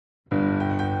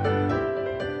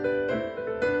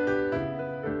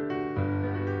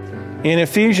In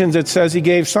Ephesians, it says he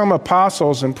gave some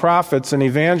apostles and prophets and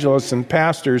evangelists and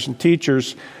pastors and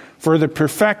teachers for the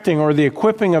perfecting or the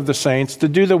equipping of the saints to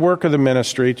do the work of the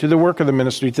ministry,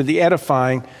 to the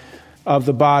edifying of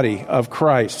the body of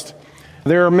Christ.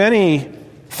 There are many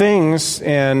things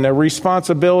and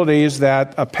responsibilities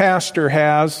that a pastor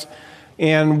has,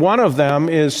 and one of them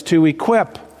is to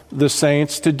equip the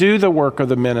saints to do the work of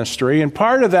the ministry. And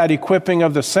part of that equipping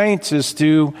of the saints is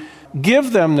to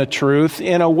give them the truth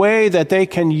in a way that they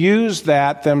can use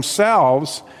that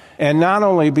themselves and not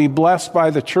only be blessed by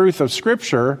the truth of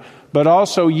Scripture, but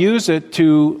also use it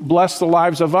to bless the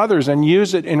lives of others and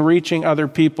use it in reaching other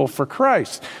people for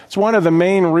Christ. It's one of the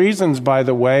main reasons, by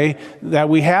the way, that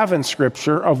we have in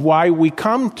Scripture of why we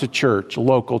come to church,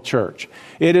 local church.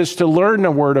 It is to learn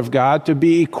the Word of God, to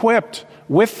be equipped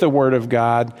with the Word of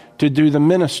God to do the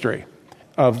ministry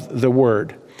of the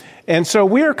Word. And so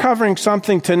we are covering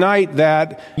something tonight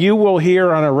that you will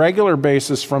hear on a regular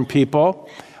basis from people.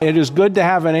 It is good to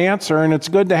have an answer, and it's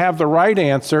good to have the right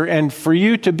answer, and for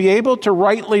you to be able to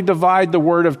rightly divide the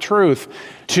word of truth,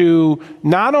 to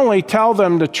not only tell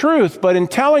them the truth, but in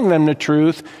telling them the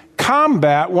truth,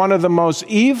 combat one of the most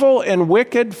evil and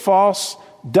wicked false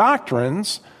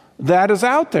doctrines that is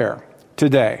out there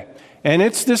today. And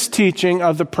it's this teaching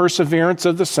of the perseverance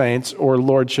of the saints or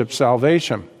lordship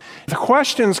salvation. The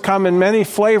questions come in many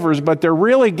flavors, but they're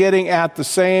really getting at the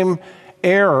same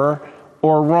error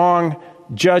or wrong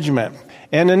judgment.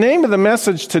 And the name of the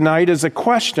message tonight is a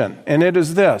question, and it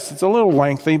is this. It's a little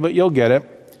lengthy, but you'll get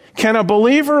it. Can a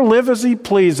believer live as he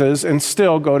pleases and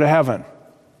still go to heaven?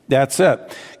 That's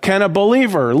it. Can a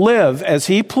believer live as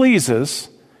he pleases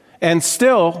and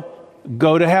still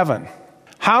go to heaven?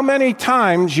 How many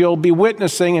times you'll be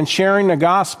witnessing and sharing the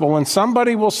gospel and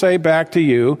somebody will say back to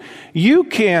you, you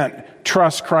can't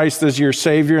trust Christ as your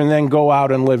Savior and then go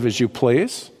out and live as you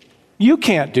please. You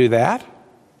can't do that.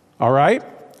 All right?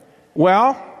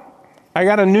 Well, I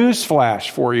got a news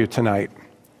flash for you tonight.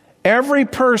 Every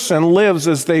person lives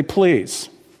as they please.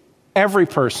 Every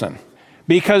person.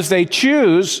 Because they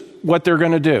choose what they're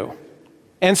going to do.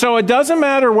 And so it doesn't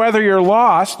matter whether you're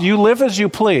lost, you live as you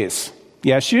please.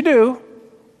 Yes, you do.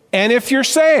 And if you're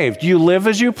saved, you live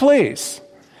as you please.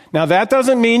 Now, that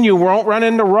doesn't mean you won't run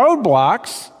into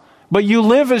roadblocks, but you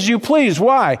live as you please.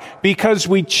 Why? Because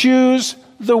we choose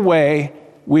the way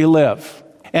we live.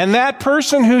 And that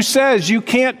person who says you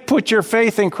can't put your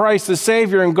faith in Christ as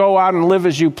Savior and go out and live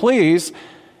as you please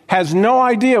has no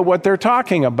idea what they're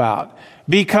talking about.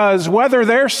 Because whether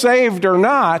they're saved or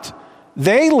not,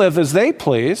 they live as they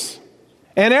please.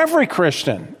 And every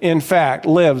Christian, in fact,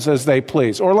 lives as they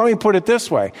please. Or let me put it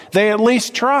this way. They at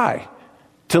least try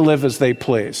to live as they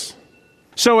please.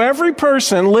 So every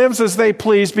person lives as they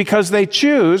please because they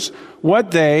choose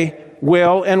what they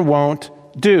will and won't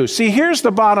do. See, here's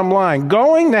the bottom line.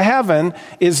 Going to heaven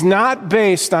is not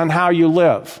based on how you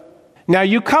live. Now,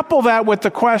 you couple that with the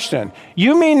question.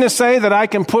 You mean to say that I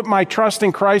can put my trust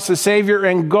in Christ as Savior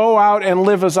and go out and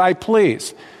live as I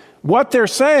please? What they're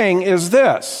saying is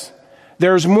this.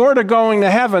 There's more to going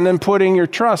to heaven than putting your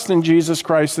trust in Jesus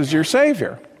Christ as your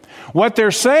Savior. What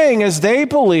they're saying is they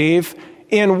believe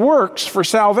in works for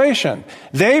salvation.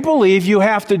 They believe you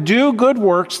have to do good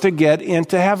works to get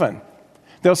into heaven.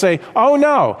 They'll say, oh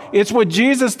no, it's what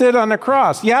Jesus did on the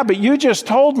cross. Yeah, but you just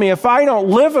told me if I don't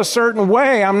live a certain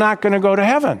way, I'm not going to go to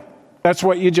heaven. That's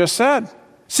what you just said.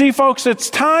 See, folks,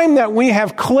 it's time that we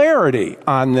have clarity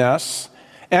on this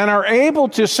and are able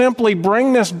to simply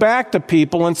bring this back to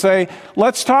people and say,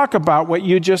 let's talk about what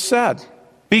you just said.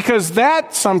 Because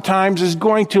that sometimes is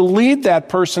going to lead that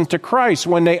person to Christ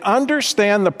when they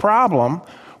understand the problem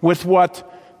with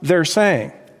what they're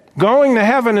saying. Going to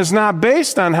heaven is not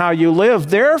based on how you live.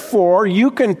 Therefore, you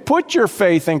can put your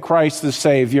faith in Christ the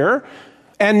Savior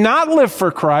and not live for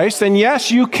Christ. And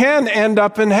yes, you can end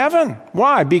up in heaven.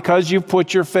 Why? Because you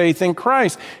put your faith in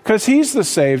Christ. Because He's the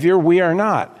Savior, we are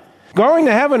not. Going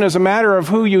to heaven is a matter of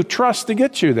who you trust to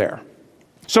get you there.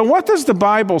 So what does the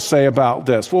Bible say about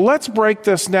this? Well, let's break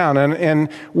this down and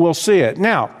we'll see it.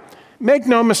 Now, make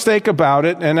no mistake about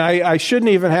it, and I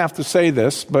shouldn't even have to say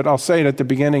this, but I'll say it at the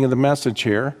beginning of the message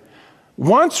here.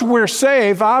 Once we're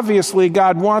saved, obviously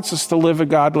God wants us to live a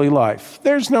godly life.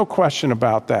 There's no question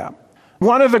about that.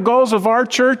 One of the goals of our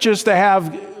church is to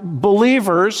have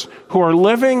believers who are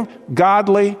living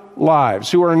godly lives,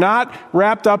 who are not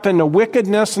wrapped up in the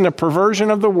wickedness and the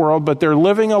perversion of the world, but they're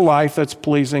living a life that's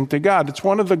pleasing to God. It's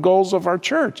one of the goals of our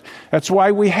church. That's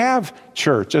why we have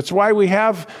church. That's why we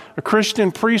have a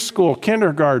Christian preschool,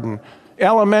 kindergarten,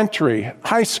 elementary,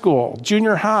 high school,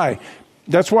 junior high.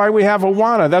 That's why we have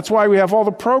Awana. That's why we have all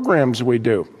the programs we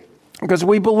do, because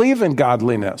we believe in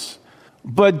godliness.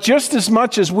 But just as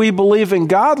much as we believe in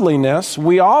godliness,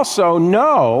 we also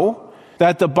know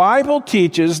that the Bible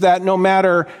teaches that no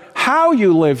matter how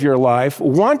you live your life,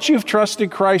 once you've trusted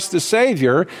Christ as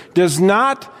Savior, does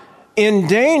not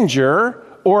endanger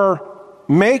or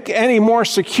make any more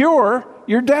secure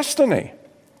your destiny.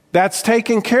 That's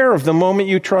taken care of the moment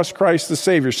you trust Christ as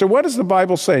Savior. So what does the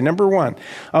Bible say? Number one,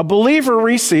 a believer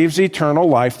receives eternal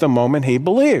life the moment he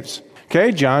believes.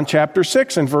 Okay, John chapter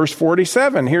 6 and verse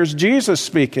 47. Here's Jesus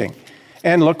speaking.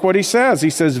 And look what he says. He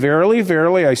says, "Verily,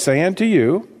 verily, I say unto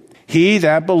you, he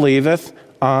that believeth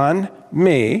on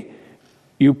me,"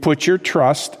 you put your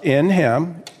trust in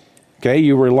him, okay,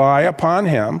 you rely upon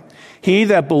him, "he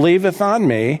that believeth on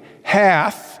me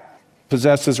hath,"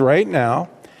 possesses right now,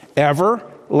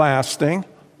 "everlasting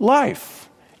life."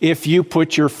 If you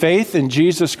put your faith in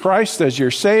Jesus Christ as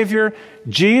your Savior,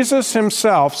 Jesus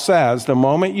himself says the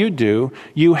moment you do,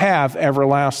 you have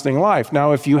everlasting life.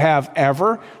 Now, if you have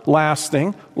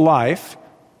everlasting life,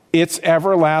 it's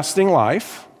everlasting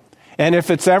life. And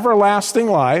if it's everlasting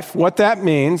life, what that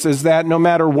means is that no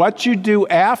matter what you do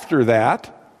after that,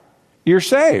 you're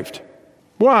saved.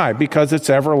 Why? Because it's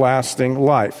everlasting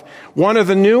life. One of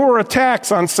the newer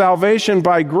attacks on salvation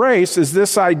by grace is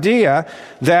this idea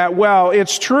that, well,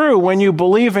 it's true when you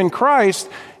believe in Christ,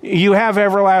 you have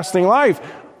everlasting life,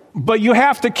 but you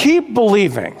have to keep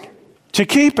believing to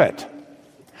keep it.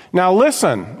 Now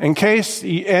listen, in case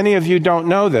any of you don't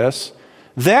know this,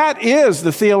 that is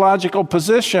the theological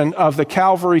position of the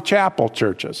Calvary Chapel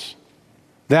churches.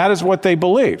 That is what they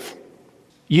believe.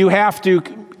 You have to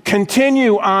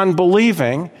continue on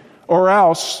believing or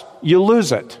else you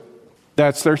lose it.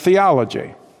 That's their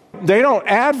theology. They don't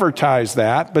advertise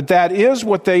that, but that is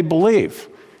what they believe.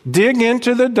 Dig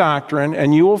into the doctrine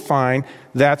and you will find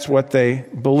that's what they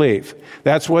believe.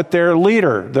 That's what their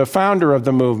leader, the founder of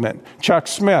the movement, Chuck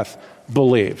Smith,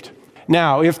 believed.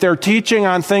 Now, if they're teaching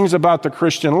on things about the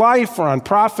Christian life or on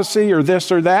prophecy or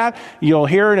this or that, you'll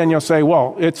hear it and you'll say,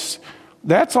 well,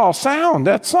 that's all sound.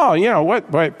 That's all.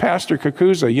 What Pastor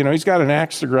Kakuza, he's got an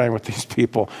axe to grind with these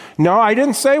people. No, I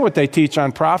didn't say what they teach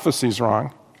on prophecy is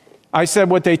wrong. I said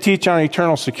what they teach on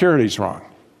eternal security is wrong.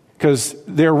 Because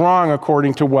they're wrong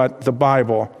according to what the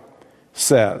Bible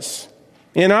says.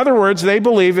 In other words, they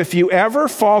believe if you ever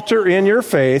falter in your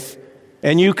faith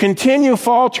and you continue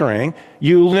faltering,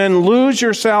 you then lose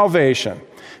your salvation.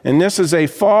 And this is a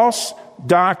false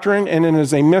doctrine and it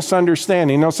is a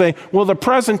misunderstanding. They'll say, well, the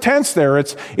present tense there,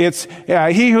 it's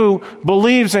he who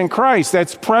believes in Christ,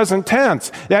 that's present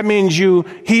tense. That means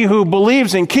he who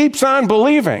believes and keeps on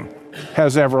believing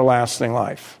has everlasting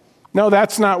life. No,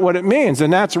 that's not what it means.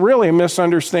 And that's really a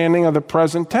misunderstanding of the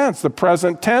present tense. The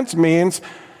present tense means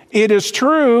it is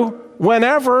true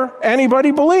whenever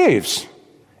anybody believes.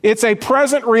 It's a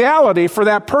present reality for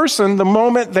that person the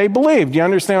moment they believe. Do you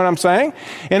understand what I'm saying?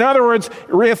 In other words,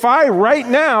 if I right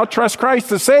now trust Christ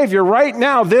the Savior, right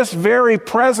now, this very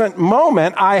present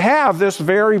moment, I have this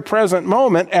very present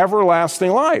moment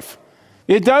everlasting life.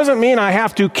 It doesn't mean I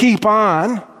have to keep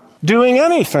on doing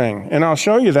anything. And I'll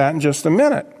show you that in just a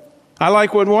minute. I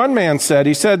like what one man said.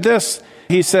 He said this.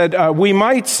 He said, we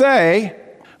might say,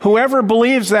 whoever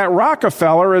believes that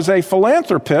Rockefeller is a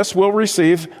philanthropist will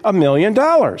receive $1 million.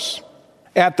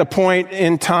 At the point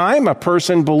in time a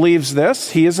person believes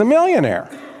this, he is a millionaire.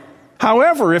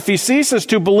 However, if he ceases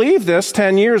to believe this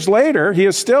 10 years later, he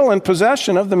is still in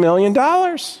possession of the $1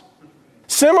 million.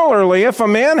 Similarly, if a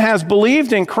man has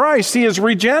believed in Christ, he is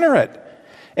regenerate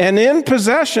and in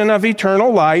possession of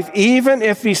eternal life, even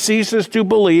if he ceases to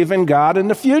believe in God in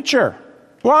the future.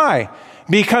 Why?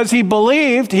 Because he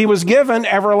believed he was given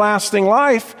everlasting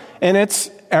life, and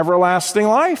it's everlasting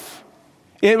life.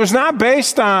 It was not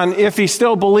based on if he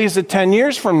still believes it 10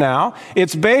 years from now.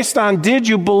 It's based on, did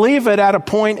you believe it at a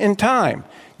point in time?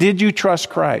 Did you trust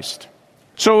Christ?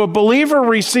 So a believer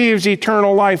receives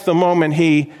eternal life the moment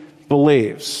he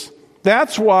believes.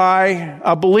 That's why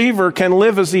a believer can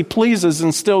live as he pleases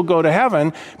and still go to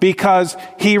heaven, because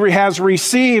he has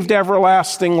received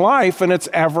everlasting life, and it's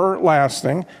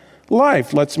everlasting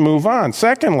life. Let's move on.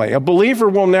 Secondly, a believer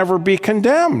will never be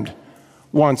condemned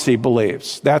once he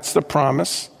believes. That's the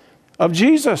promise of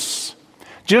Jesus.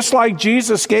 Just like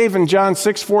Jesus gave in John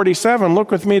 6:47, look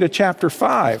with me to chapter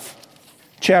 5.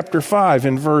 Chapter 5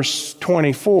 in verse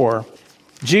 24.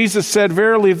 Jesus said,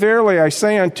 verily, verily, I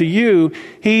say unto you,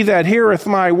 he that heareth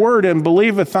my word and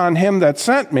believeth on him that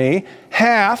sent me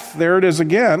hath, there it is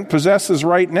again, possesses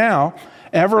right now,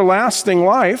 everlasting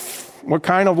life. What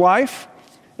kind of life?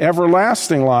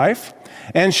 Everlasting life.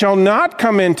 And shall not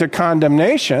come into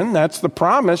condemnation. That's the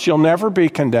promise. You'll never be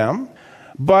condemned.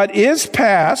 But is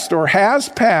passed or has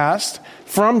passed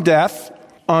from death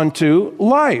unto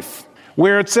life.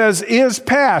 Where it says is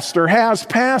past or has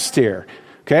passed here.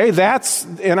 Okay,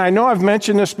 and I know I've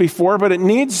mentioned this before, but it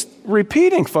needs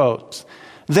repeating, folks.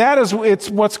 It's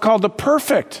what's called the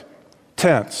perfect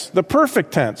tense. The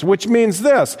perfect tense, which means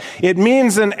this. It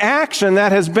means an action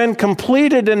that has been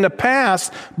completed in the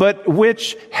past, but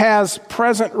which has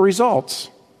present results.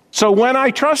 So when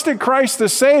I trusted Christ the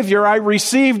Savior, I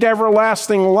received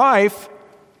everlasting life.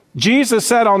 Jesus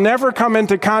said, I'll never come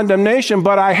into condemnation,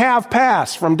 but I have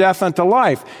passed from death unto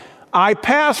life. I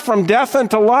passed from death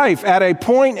unto life at a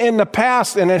point in the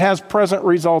past, and it has present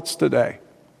results today.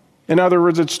 In other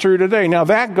words, it's true today. Now,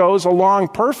 that goes along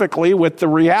perfectly with the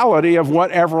reality of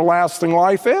what everlasting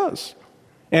life is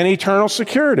and eternal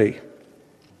security.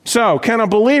 So, can a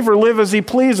believer live as he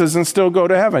pleases and still go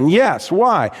to heaven? Yes.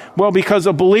 Why? Well, because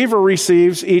a believer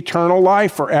receives eternal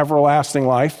life or everlasting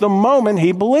life the moment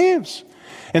he believes.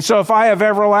 And so if I have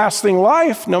everlasting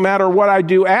life, no matter what I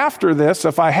do after this,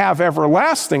 if I have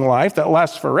everlasting life that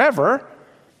lasts forever,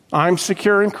 I'm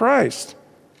secure in Christ.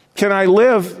 Can I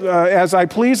live as I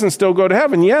please and still go to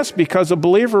heaven? Yes, because a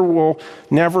believer will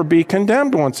never be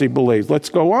condemned once he believes. Let's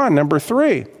go on. Number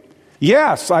 3.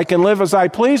 Yes, I can live as I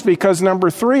please because number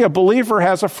 3, a believer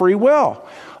has a free will.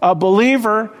 A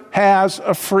believer has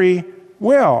a free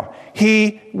will.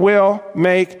 He will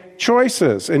make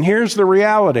choices. And here's the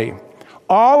reality.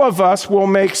 All of us will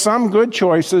make some good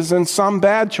choices and some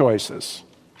bad choices.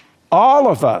 All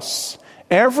of us.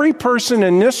 Every person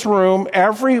in this room,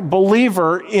 every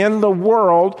believer in the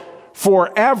world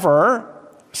forever,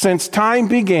 since time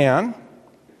began,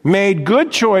 made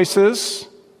good choices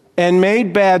and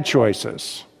made bad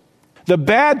choices. The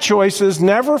bad choices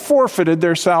never forfeited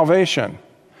their salvation.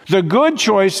 The good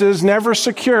choices never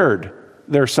secured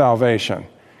their salvation,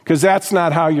 because that's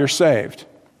not how you're saved.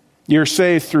 You're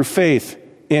saved through faith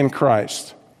in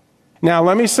Christ. Now,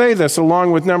 let me say this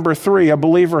along with number 3, a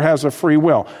believer has a free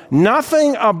will.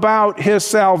 Nothing about his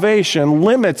salvation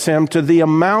limits him to the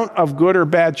amount of good or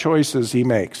bad choices he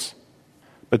makes.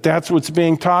 But that's what's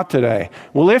being taught today.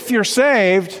 Well, if you're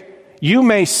saved, you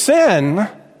may sin,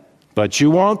 but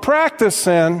you won't practice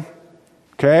sin.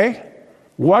 Okay?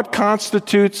 What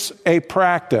constitutes a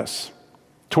practice?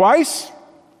 Twice?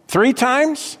 3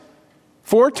 times?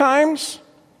 4 times?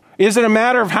 Is it a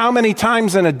matter of how many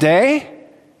times in a day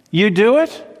you do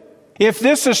it? If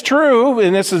this is true,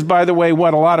 and this is, by the way,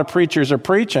 what a lot of preachers are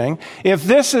preaching, if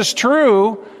this is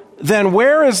true, then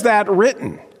where is that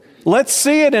written? Let's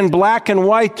see it in black and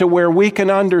white to where we can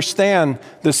understand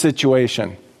the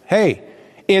situation. Hey,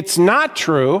 it's not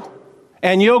true,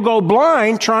 and you'll go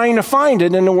blind trying to find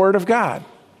it in the Word of God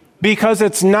because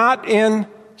it's not in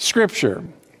Scripture.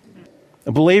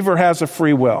 A believer has a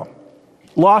free will.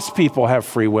 Lost people have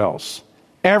free wills.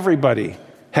 Everybody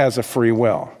has a free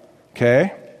will.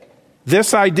 Okay?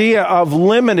 This idea of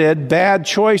limited bad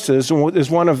choices is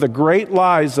one of the great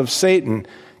lies of Satan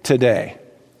today.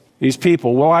 These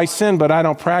people, well, I sin, but I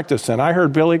don't practice sin. I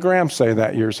heard Billy Graham say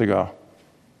that years ago.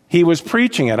 He was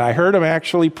preaching it. I heard him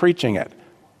actually preaching it.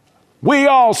 We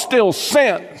all still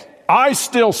sin. I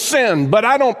still sin, but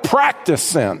I don't practice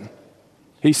sin.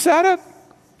 He said it.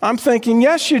 I'm thinking,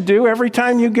 yes, you do. Every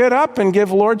time you get up and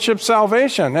give Lordship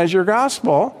salvation as your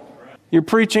gospel, you're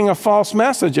preaching a false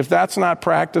message. If that's not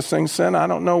practicing sin, I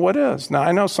don't know what is. Now,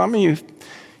 I know some of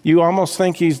you almost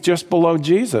think he's just below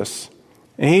Jesus.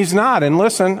 And he's not. And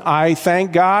listen, I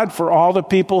thank God for all the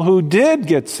people who did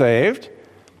get saved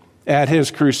at his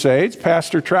crusades.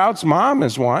 Pastor Trout's mom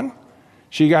is one.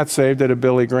 She got saved at a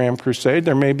Billy Graham crusade.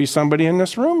 There may be somebody in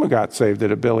this room who got saved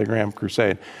at a Billy Graham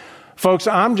crusade. Folks,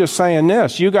 I'm just saying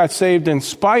this. You got saved in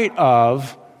spite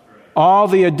of all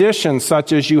the additions,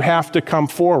 such as you have to come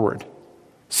forward,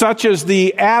 such as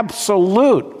the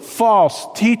absolute false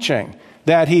teaching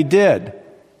that he did.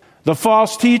 The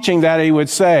false teaching that he would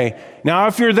say, now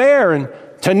if you're there and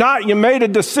tonight you made a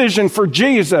decision for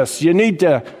Jesus, you need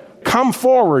to come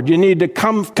forward. You need to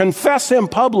come confess him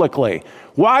publicly.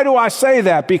 Why do I say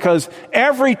that? Because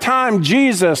every time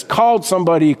Jesus called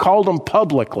somebody, he called them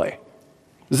publicly.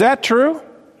 Is that true?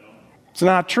 It's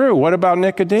not true. What about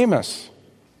Nicodemus?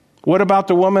 What about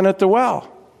the woman at the well?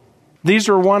 These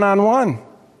were one-on-one. You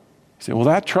say, well,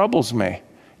 that troubles me.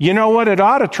 You know what? It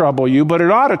ought to trouble you, but it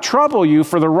ought to trouble you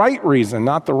for the right reason,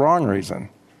 not the wrong reason.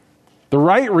 The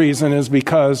right reason is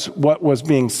because what was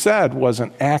being said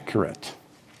wasn't accurate.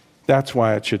 That's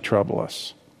why it should trouble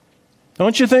us.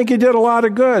 Don't you think he did a lot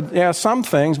of good? Yeah, some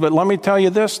things, but let me tell you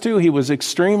this too. He was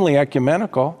extremely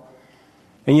ecumenical.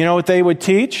 And you know what they would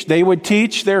teach? They would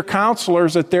teach their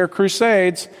counselors at their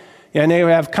crusades, and they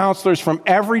would have counselors from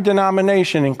every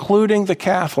denomination, including the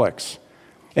Catholics.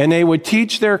 And they would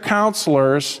teach their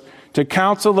counselors to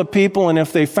counsel the people, and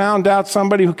if they found out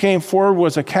somebody who came forward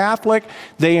was a Catholic,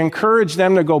 they encouraged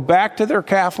them to go back to their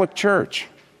Catholic church.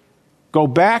 Go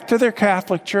back to their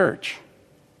Catholic church.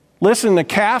 Listen, the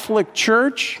Catholic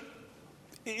Church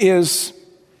is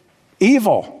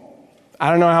evil.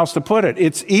 I don't know how else to put it.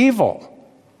 It's evil.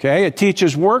 Okay? It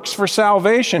teaches works for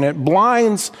salvation. It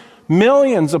blinds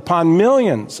millions upon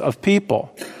millions of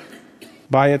people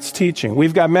by its teaching.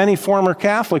 We've got many former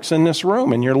Catholics in this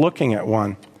room, and you're looking at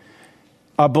one.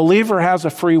 A believer has a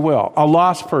free will. A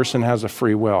lost person has a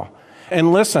free will.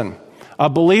 And listen, a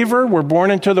believer, we're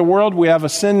born into the world, we have a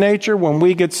sin nature. When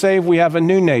we get saved, we have a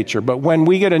new nature. But when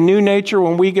we get a new nature,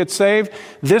 when we get saved,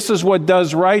 this is what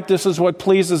does right. This is what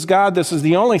pleases God. This is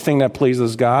the only thing that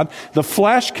pleases God. The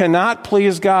flesh cannot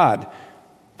please God.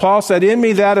 Paul said, in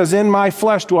me, that is in my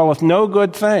flesh, dwelleth no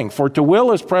good thing. For to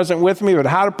will is present with me, but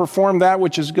how to perform that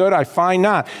which is good I find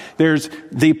not. There's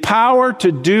the power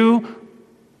to do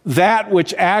that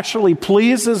which actually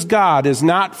pleases God is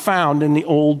not found in the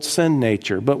old sin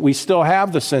nature, but we still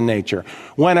have the sin nature.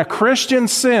 When a Christian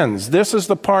sins, this is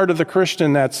the part of the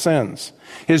Christian that sins.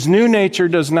 His new nature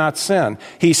does not sin.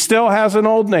 He still has an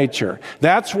old nature.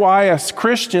 That's why a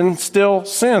Christian still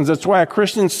sins. That's why a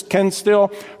Christian can still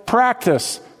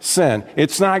practice sin.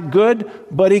 It's not good,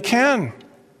 but he can.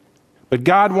 But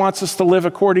God wants us to live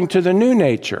according to the new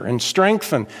nature and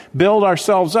strengthen, build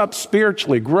ourselves up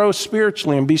spiritually, grow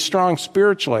spiritually, and be strong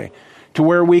spiritually to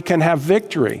where we can have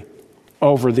victory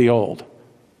over the old.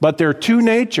 But there are two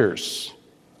natures.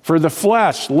 For the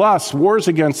flesh, lust, wars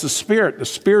against the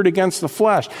spirit against the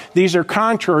flesh. These are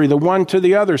contrary the one to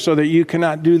the other so that you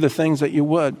cannot do the things that you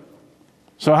would.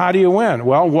 So how do you win?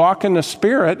 Well, walk in the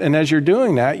Spirit, and as you're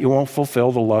doing that, you won't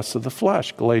fulfill the lusts of the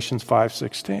flesh. Galatians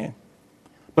 5:16.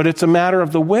 But it's a matter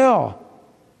of the will.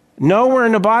 Nowhere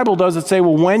in the Bible does it say,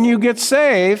 well, when you get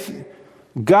saved,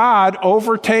 God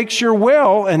overtakes your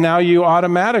will, and now you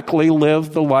automatically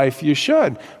live the life you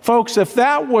should. Folks, if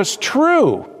that was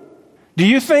true, do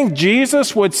you think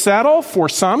Jesus would settle for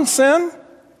some sin?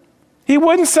 He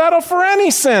wouldn't settle for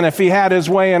any sin if he had his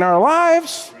way in our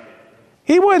lives.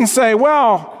 He wouldn't say,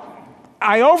 well,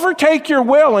 I overtake your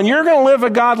will and you're going to live a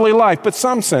godly life, but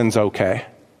some sin's okay.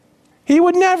 He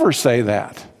would never say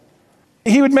that.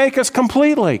 He would make us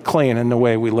completely clean in the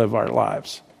way we live our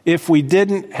lives if we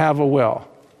didn't have a will.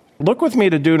 Look with me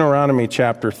to Deuteronomy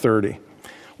chapter 30.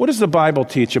 What does the Bible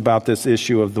teach about this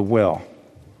issue of the will?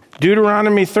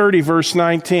 Deuteronomy 30, verse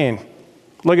 19.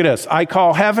 Look at this. I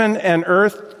call heaven and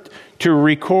earth to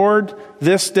record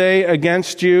this day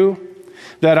against you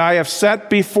that I have set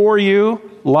before you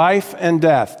life and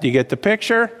death. Do you get the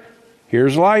picture?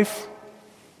 Here's life.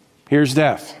 Here's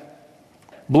death.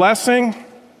 Blessing,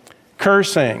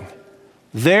 cursing.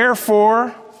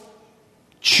 Therefore,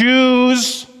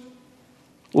 choose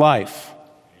life,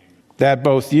 that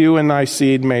both you and thy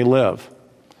seed may live.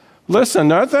 Listen,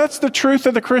 that's the truth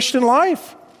of the Christian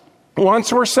life.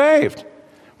 Once we're saved,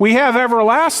 we have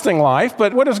everlasting life,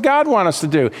 but what does God want us to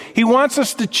do? He wants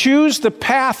us to choose the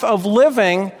path of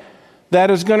living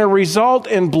that is going to result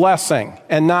in blessing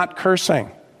and not cursing.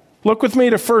 Look with me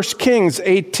to 1 Kings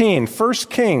 18. 1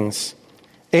 Kings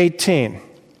 18,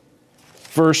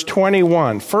 verse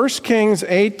 21. 1 Kings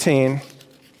 18,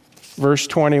 verse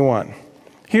 21.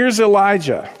 Here's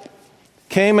Elijah.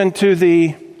 Came into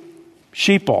the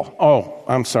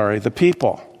the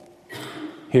people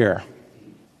here.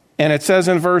 And it says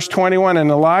in verse 21, and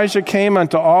Elijah came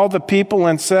unto all the people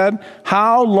and said,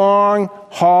 how long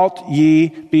halt ye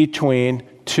between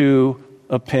two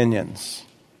opinions?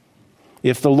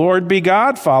 If the Lord be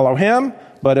God, follow him.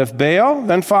 But if Baal,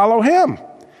 then follow him.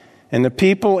 And the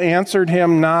people answered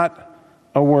him not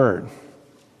a word.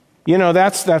 You know,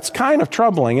 that's kind of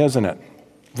troubling, isn't it?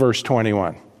 Verse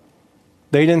 21.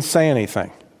 They didn't say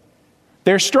anything.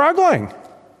 They're struggling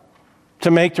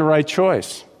to make the right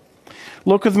choice.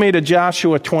 Look with me to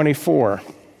Joshua 24.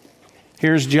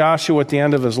 Here's Joshua at the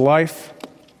end of his life.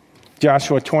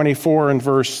 Joshua 24 and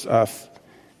verse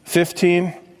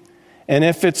 15. And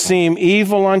if it seem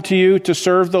evil unto you to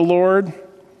serve the Lord,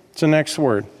 it's the next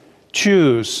word,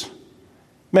 choose.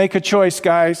 Make a choice,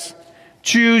 guys.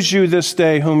 Choose you this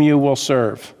day whom you will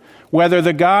serve. Whether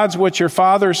the gods which your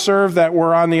fathers served that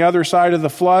were on the other side of the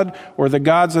flood, or the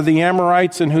gods of the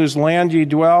Amorites in whose land ye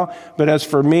dwell. But as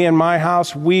for me and my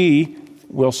house, we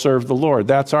will serve the Lord.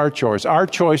 That's our choice. Our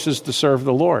choice is to serve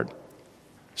the Lord.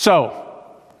 So,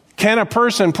 can a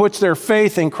person put their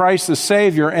faith in Christ the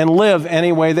Savior and live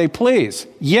any way they please?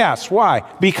 Yes. Why?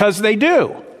 Because they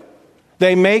do.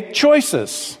 They make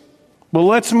choices. Well,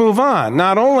 let's move on.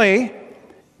 Not only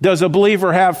Does a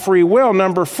believer have free will?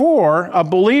 Number 4, a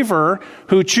believer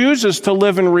who chooses to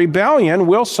live in rebellion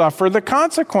will suffer the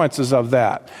consequences of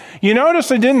that. You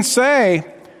notice it didn't say,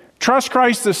 trust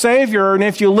Christ the Savior, and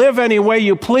if you live any way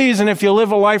you please, and if you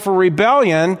live a life of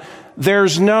rebellion,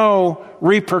 there's no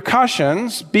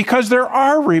repercussions, because there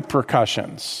are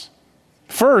repercussions.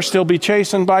 First, he'll be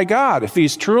chastened by God. If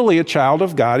he's truly a child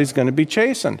of God, he's going to be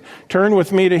chastened. Turn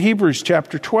with me to Hebrews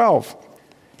chapter 12.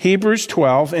 Hebrews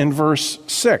 12 in verse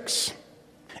 6.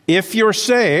 If you're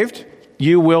saved,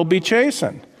 you will be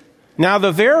chastened. Now,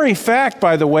 the very fact,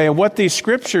 by the way, of what these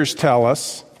scriptures tell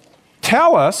us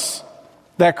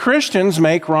that Christians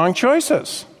make wrong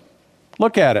choices.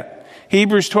 Look at it.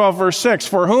 Hebrews 12 verse 6.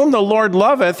 For whom the Lord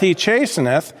loveth, he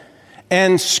chasteneth,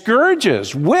 and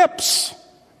scourges, whips,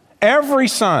 every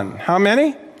son. How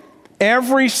many?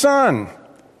 Every son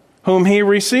whom he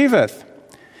receiveth.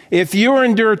 If you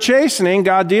endure chastening,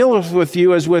 God dealeth with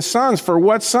you as with sons. For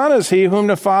what son is he whom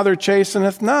the Father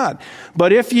chasteneth not?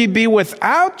 But if ye be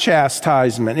without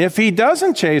chastisement, if he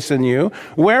doesn't chasten you,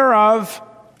 whereof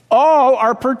all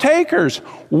are partakers.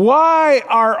 Why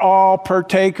are all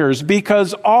partakers?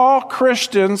 Because all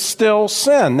Christians still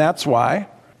sin. That's why.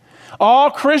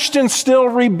 All Christians still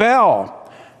rebel.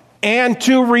 And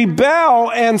to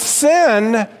rebel and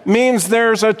sin means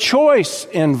there's a choice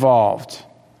involved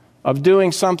of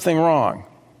doing something wrong.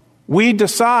 We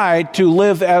decide to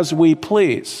live as we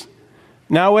please.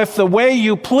 Now, if the way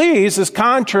you please is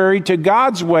contrary to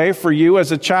God's way for you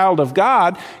as a child of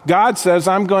God, God says,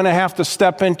 I'm going to have to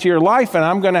step into your life and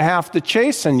I'm going to have to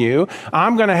chasten you.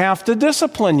 I'm going to have to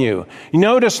discipline you.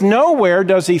 Notice nowhere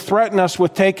does he threaten us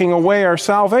with taking away our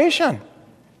salvation,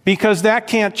 because that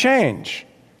can't change.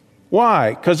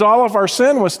 Why? Because all of our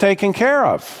sin was taken care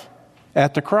of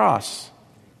at the cross.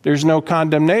 There's no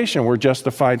condemnation. We're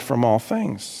justified from all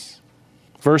things.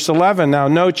 Verse 11, now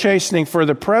no chastening for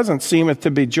the present seemeth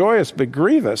to be joyous, but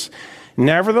grievous.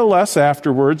 Nevertheless,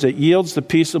 afterwards it yields the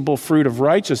peaceable fruit of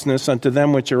righteousness unto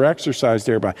them which are exercised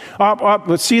thereby.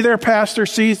 Let's see there, Pastor,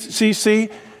 see.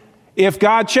 If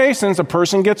God chastens, a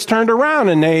person gets turned around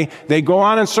and they go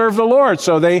on and serve the Lord.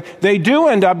 So they do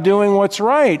end up doing what's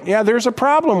right. Yeah, there's a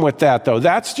problem with that, though.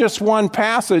 That's just one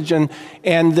passage.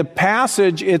 And the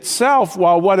passage itself,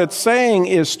 while what it's saying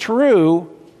is true,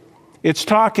 it's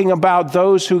talking about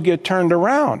those who get turned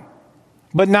around.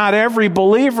 But not every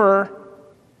believer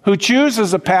who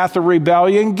chooses a path of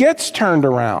rebellion gets turned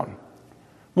around.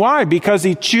 Why? Because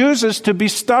he chooses to be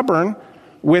stubborn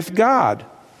with God.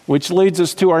 Which leads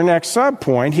us to our next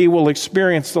subpoint. He will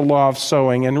experience the law of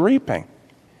sowing and reaping.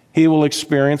 He will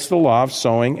experience the law of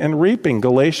sowing and reaping.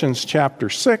 Galatians chapter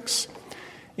 6,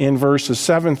 in verses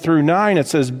 7 through 9, it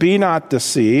says, be not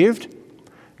deceived.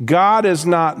 God is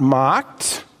not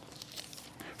mocked.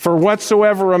 For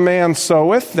whatsoever a man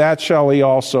soweth, that shall he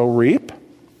also reap.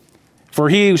 For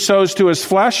he who sows to his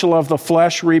flesh shall of the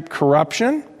flesh reap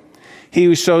corruption. He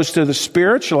who sows to the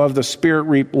Spirit shall of the Spirit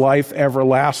reap life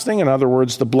everlasting. In other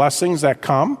words, the blessings that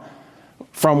come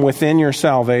from within your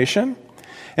salvation.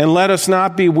 And let us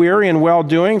not be weary in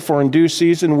well-doing, for in due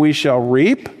season we shall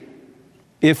reap,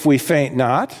 if we faint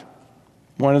not.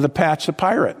 One of the Patch the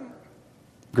Pirate.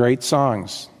 Great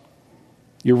songs.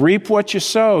 You reap what you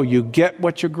sow, you get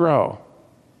what you grow.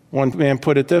 One man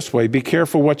put it this way, be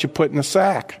careful what you put in the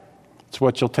sack. It's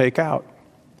what you'll take out.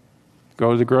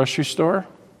 Go to the grocery store.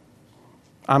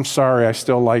 I'm sorry, I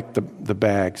still like the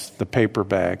bags, the paper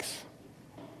bags.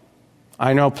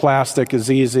 I know plastic is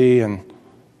easy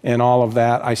and all of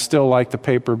that. I still like the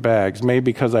paper bags, maybe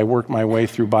because I worked my way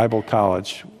through Bible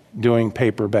college doing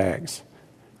paper bags.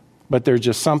 But there's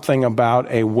just something about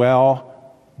a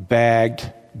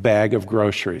well-bagged bag of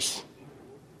groceries.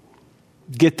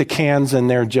 Get the cans in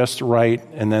there just right,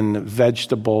 and then the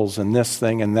vegetables and this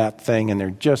thing and that thing, and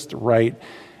they're just right.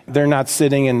 They're not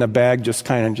sitting in the bag just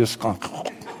kind of just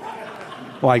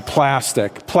like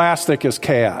plastic. Plastic is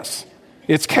chaos.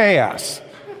 It's chaos.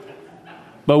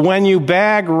 But when you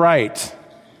bag right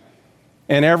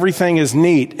and everything is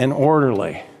neat and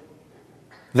orderly,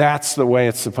 that's the way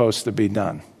it's supposed to be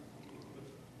done.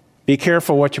 Be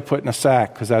careful what you put in a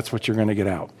sack, because that's what you're going to get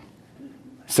out.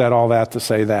 Said all that to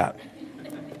say that.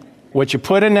 What you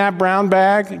put in that brown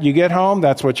bag, you get home,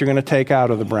 that's what you're going to take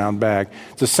out of the brown bag.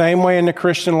 It's the same way in the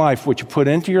Christian life. What you put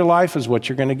into your life is what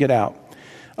you're going to get out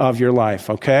of your life,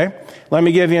 okay? Let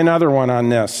me give you another one on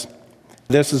this.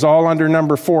 This is all under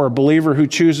number 4. A believer who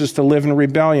chooses to live in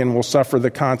rebellion will suffer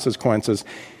the consequences.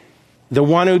 The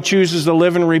one who chooses to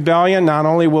live in rebellion, not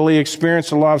only will he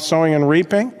experience the law of sowing and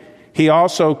reaping, he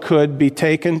also could be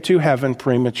taken to heaven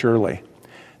prematurely.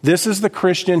 This is the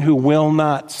Christian who will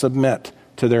not submit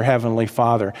to their heavenly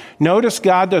Father. Notice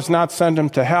God does not send them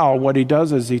to hell. What he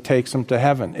does is he takes them to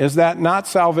heaven. Is that not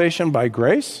salvation by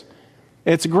grace?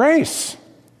 It's grace.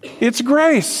 It's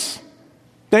grace.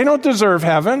 They don't deserve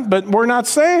heaven, but we're not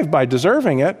saved by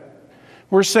deserving it.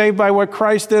 We're saved by what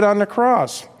Christ did on the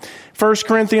cross. 1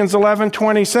 Corinthians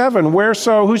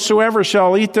 11:27, whosoever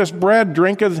shall eat this bread,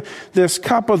 drink of this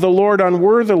cup of the Lord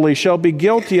unworthily, shall be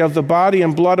guilty of the body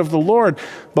and blood of the Lord.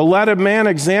 But let a man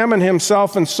examine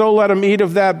himself, and so let him eat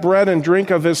of that bread and drink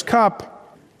of his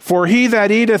cup. For he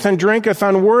that eateth and drinketh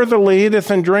unworthily eateth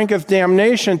and drinketh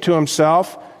damnation to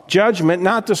himself, judgment,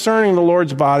 not discerning the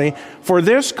Lord's body. For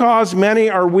this cause many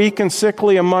are weak and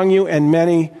sickly among you, and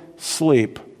many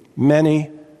sleep. Many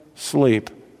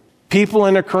sleep. People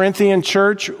in the Corinthian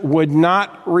church would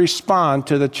not respond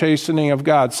to the chastening of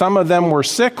God. Some of them were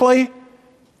sickly,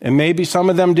 and maybe some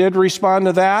of them did respond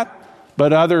to that,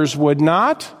 but others would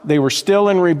not. They were still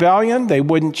in rebellion. They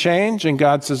wouldn't change, and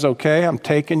God says, okay, I'm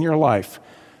taking your life.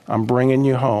 I'm bringing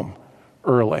you home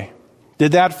early.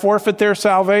 Did that forfeit their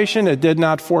salvation? It did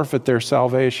not forfeit their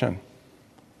salvation.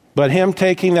 But him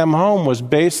taking them home was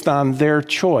based on their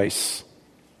choice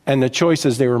and the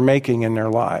choices they were making in their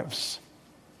lives.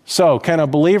 So, can a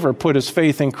believer put his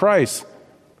faith in Christ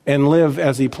and live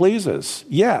as he pleases?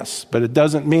 Yes, but it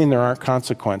doesn't mean there aren't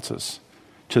consequences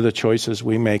to the choices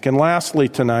we make. And lastly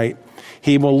tonight,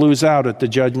 he will lose out at the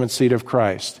judgment seat of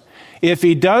Christ. If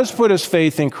he does put his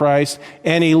faith in Christ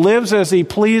and he lives as he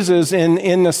pleases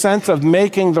in the sense of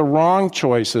making the wrong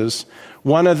choices,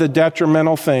 one of the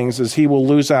detrimental things is he will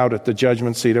lose out at the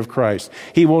judgment seat of Christ.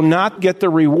 He will not get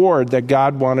the reward that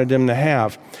God wanted him to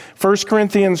have. 1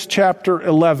 Corinthians chapter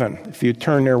 11, if you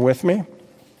turn there with me,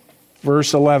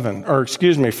 verse 11, 1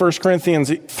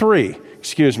 Corinthians 3,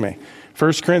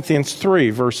 1 Corinthians 3,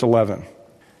 verse 11.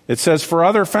 It says, for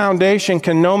other foundation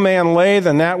can no man lay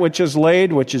than that which is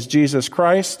laid, which is Jesus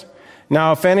Christ.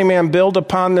 Now, if any man build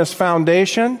upon this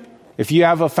foundation, if you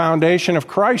have a foundation of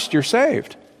Christ, you're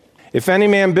saved. If any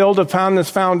man build upon this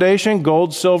foundation,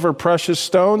 gold, silver, precious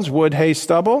stones, wood, hay,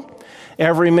 stubble,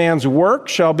 every man's work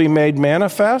shall be made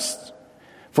manifest.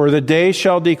 For the day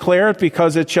shall declare it,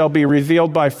 because it shall be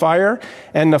revealed by fire,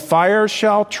 and the fire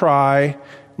shall try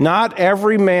not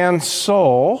every man's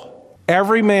soul,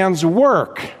 every man's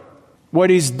work, what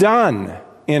he's done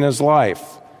in his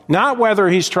life. Not whether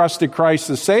he's trusted Christ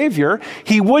as Savior.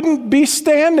 He wouldn't be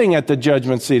standing at the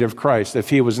judgment seat of Christ if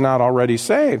he was not already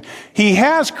saved. He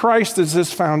has Christ as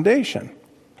his foundation.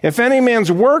 If any man's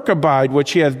work abide,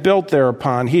 which he hath built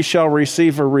thereupon, he shall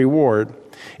receive a reward.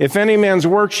 If any man's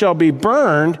work shall be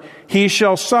burned, he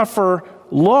shall suffer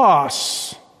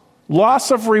loss.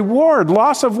 Loss of reward,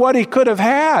 loss of what he could have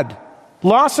had.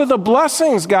 Loss of the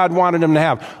blessings God wanted him to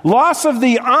have. Loss of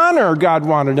the honor God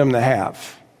wanted him to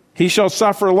have. He shall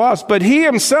suffer loss, but he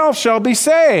himself shall be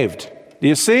saved. Do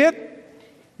you see it?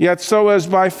 Yet so as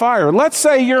by fire. Let's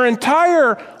say your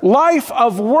entire life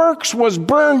of works was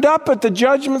burned up at the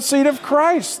judgment seat of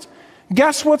Christ.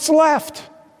 Guess what's left?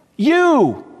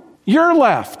 You're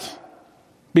left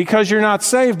because you're not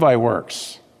saved by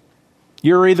works.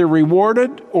 You're either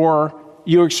rewarded or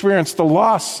you experience the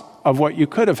loss of what you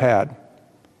could have had,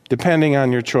 depending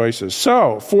on your choices.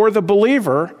 So, for the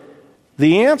believer,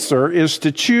 the answer is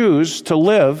to choose to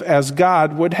live as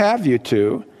God would have you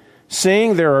to,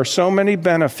 seeing there are so many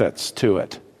benefits to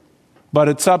it. But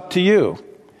it's up to you.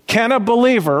 Can a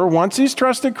believer, once he's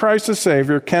trusted Christ as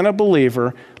Savior, can a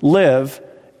believer live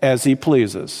as he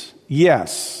pleases?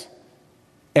 Yes,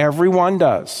 everyone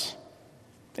does,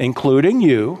 including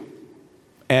you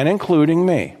and including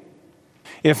me.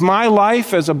 If my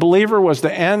life as a believer was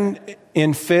to end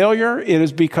in failure, it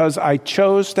is because I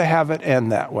chose to have it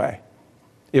end that way.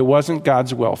 It wasn't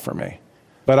God's will for me.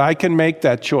 But I can make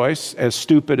that choice, as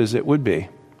stupid as it would be,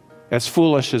 as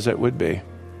foolish as it would be.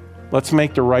 Let's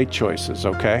make the right choices,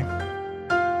 okay?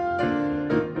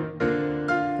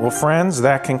 Well, friends,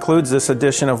 that concludes this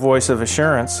edition of Voice of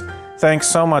Assurance. Thanks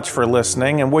so much for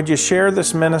listening, and would you share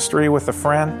this ministry with a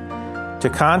friend? To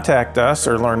contact us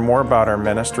or learn more about our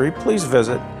ministry, please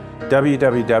visit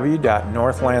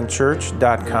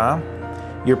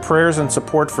www.northlandchurch.com. Your prayers and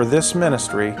support for this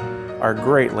ministry are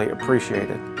greatly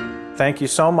appreciated. Thank you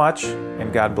so much,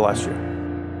 and God bless you.